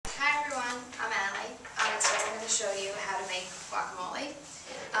guacamole.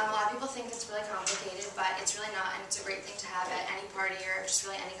 A lot of people think it's really complicated, but it's really not, and it's a great thing to have at any party or just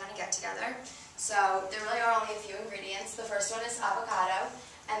really any kind of get-together. So there really are only a few ingredients. The first one is avocado,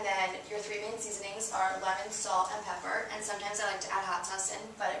 and then your three main seasonings are lemon, salt, and pepper, and sometimes I like to add hot sauce in,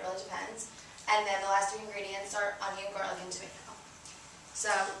 but it really depends. And then the last three ingredients are onion, garlic, and tomato. So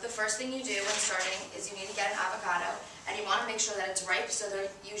the first thing you do when starting is you need to get an avocado, and you want to make sure that it's ripe, so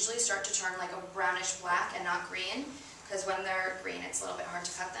they usually start to turn like a brownish black and not green, because when they're green it's a little bit hard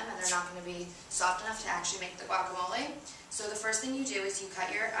to cut them and they're not going to be soft enough to actually make the guacamole. So the first thing you do is you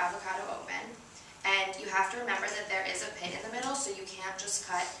cut your avocado open, and you have to remember that there is a pit in the middle, so you can't just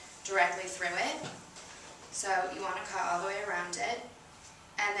cut directly through it. So you want to cut all the way around it,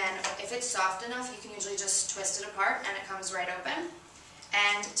 and then if it's soft enough you can usually just twist it apart and it comes right open.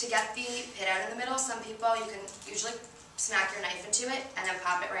 And to get the pit out in the middle, some people, you can usually smack your knife into it and then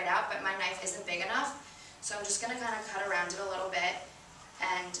pop it right out, but my knife isn't big enough. So I'm just going to kind of cut around it a little bit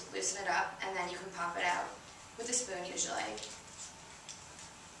and loosen it up, and then you can pop it out with a spoon usually.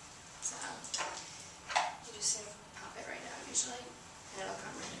 So you just pop it right out usually, and it'll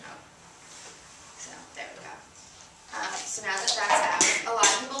come right out. So there we go. So now that that's out, a lot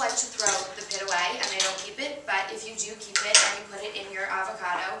of people like to throw the pit away and they don't keep it, but if you do keep it and you put it in your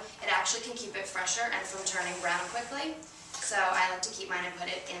avocado, it actually can keep it fresher and from turning brown quickly. So I like to keep mine and put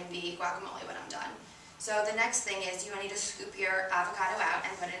it in the guacamole when I'm done. So the next thing is you need to scoop your avocado out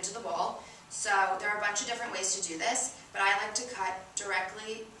and put it into the bowl. So there are a bunch of different ways to do this, but I like to cut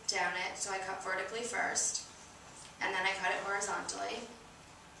directly down it. So I cut vertically first, and then I cut it horizontally,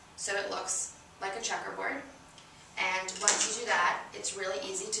 so it looks like a checkerboard. And once you do that, it's really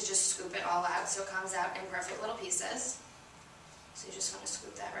easy to just scoop it all out so it comes out in perfect little pieces. So you just want to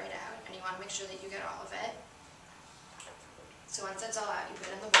scoop that right out, and you want to make sure that you get all of it. So once that's all out, you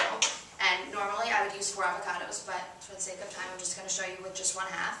put it in the bowl. And normally I would use 4 avocados, but for the sake of time I'm just going to show you with just 1/2.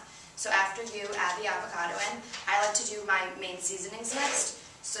 So after you add the avocado in, I like to do my main seasonings next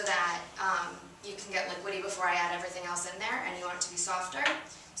so that you can get liquidy before I add everything else in there, and you want it to be softer.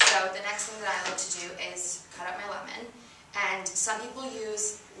 So the next thing that I like to do is cut up my lemon, and some people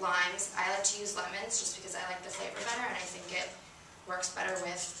use limes. I like to use lemons just because I like the flavor better and I think it works better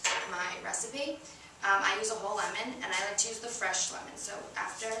with my recipe. I use a whole lemon, and I like to use the fresh lemon. So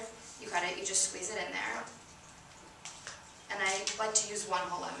after you cut it, you just squeeze it in there, and I like to use 1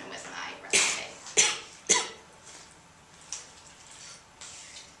 whole lemon with my recipe.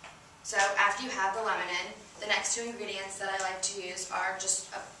 So after you have the lemon in, the next 2 ingredients that I like to use are just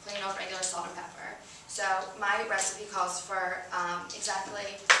a plain old regular salt and pepper. So my recipe calls for exactly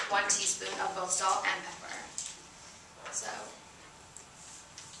 1 teaspoon of both salt and pepper. So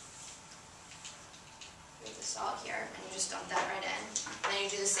you have the salt here, and you just dump that right in. And then you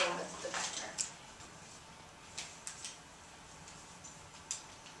do the same with the pepper.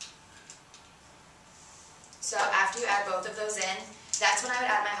 So after you add both of those in, that's when I would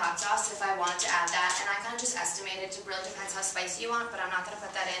add my hot sauce if I wanted to add that, and I kind of just estimate it. It really depends how spicy you want, but I'm not going to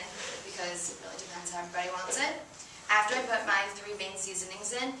put that in because it really depends how everybody wants it. After I put my 3 main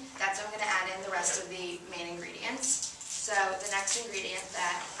seasonings in, that's when I'm going to add in the rest of the main ingredients. So the next ingredient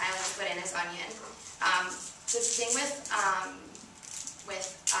that I like to put in is onion. The thing with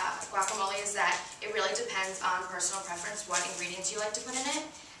guacamole is that it really depends on personal preference what ingredients you like to put in it.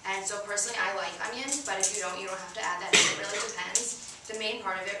 And so personally I like onion, but if you don't have to add that in. It really depends. The main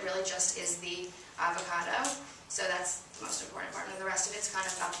part of it really just is the avocado, so that's the most important part, and the rest of it's kind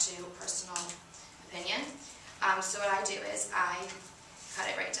of up to personal opinion. So what I do is I cut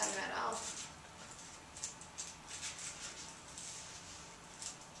it right down the middle.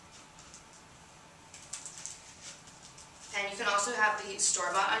 And you can also have the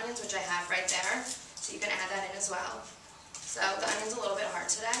store-bought onions, which I have right there, so you can add that in as well. So the onion's a little bit hard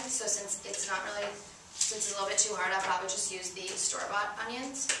today, so since it's a little bit too hard, I'll probably just use the store-bought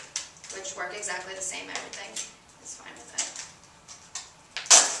onions, which work exactly the same. Everything is fine with it.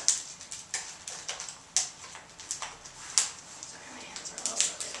 Sorry, my hands are a little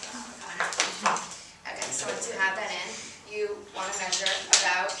slippery with the avocado. Okay, so once you have that in, you want to measure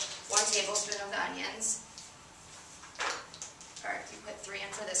about 1 tablespoon of the onions. Or you put 3 in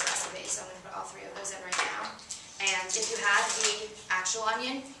for this recipe, so I'm going to put all 3 of those in right now. And if you had the actual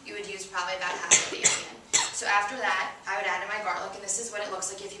onion, you would use probably about 1/2 of the onion. So after that, I would add in my garlic, and this is what it looks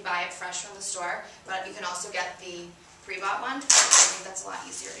like if you buy it fresh from the store, but you can also get the pre-bought one. I think that's a lot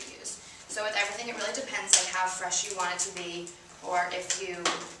easier to use. So with everything, it really depends like how fresh you want it to be, or if you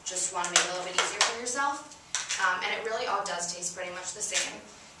just want to make it a little bit easier for yourself. And it really all does taste pretty much the same.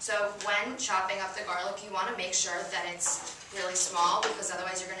 So when chopping up the garlic, you want to make sure that it's really small, because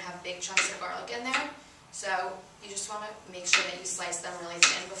otherwise you're going to have big chunks of garlic in there. So you just want to make sure that you slice them really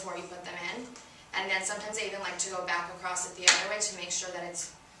thin before you put them in. And then sometimes I even like to go back across it the other way to make sure that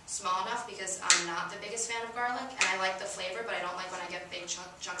it's small enough, because I'm not the biggest fan of garlic, and I like the flavor, but I don't like when I get big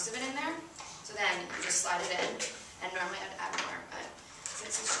chunks of it in there. So then you just slide it in, and normally I'd add more, but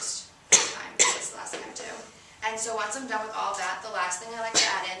since it's just time, it's the last thing I do. And so once I'm done with all that, the last thing I like to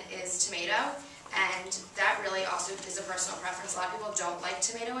add in is tomato, and that really also is a personal preference. A lot of people don't like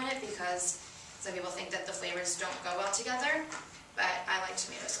tomato in it because some people think that the flavors don't go well together, but I like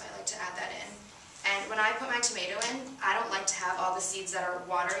tomato, so I like to add that in. And when I put my tomato in, I don't like to have all the seeds that are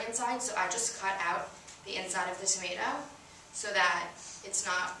watery inside, so I just cut out the inside of the tomato so that it's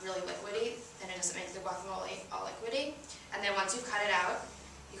not really liquidy, and it doesn't make the guacamole all liquidy. And then once you've cut it out,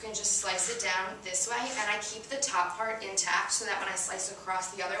 you can just slice it down this way, and I keep the top part intact so that when I slice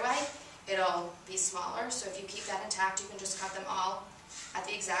across the other way, it'll be smaller. So if you keep that intact, you can just cut them all at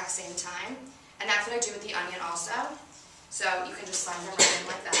the exact same time. And that's what I do with the onion also. So you can just slide them right in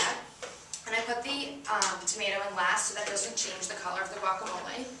like that. And I put the tomato in last so that it doesn't change the color of the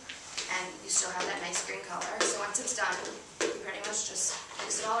guacamole, and you still have that nice green color. So once it's done, you pretty much just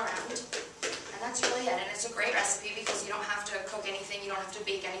mix it all around, and that's really it. And it's a great recipe because you don't have to cook anything, you don't have to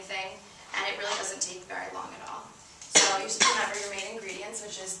bake anything, and it really doesn't take very long at all. So you just remember your main ingredients,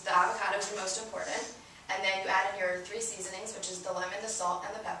 which is the avocado is the most important, and then you add in your 3 seasonings, which is the lemon, the salt,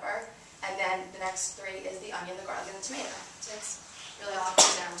 and the pepper, and then the next 3 is the onion, the garlic, and the tomato. So it's really all it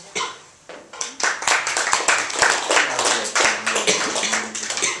comes down to.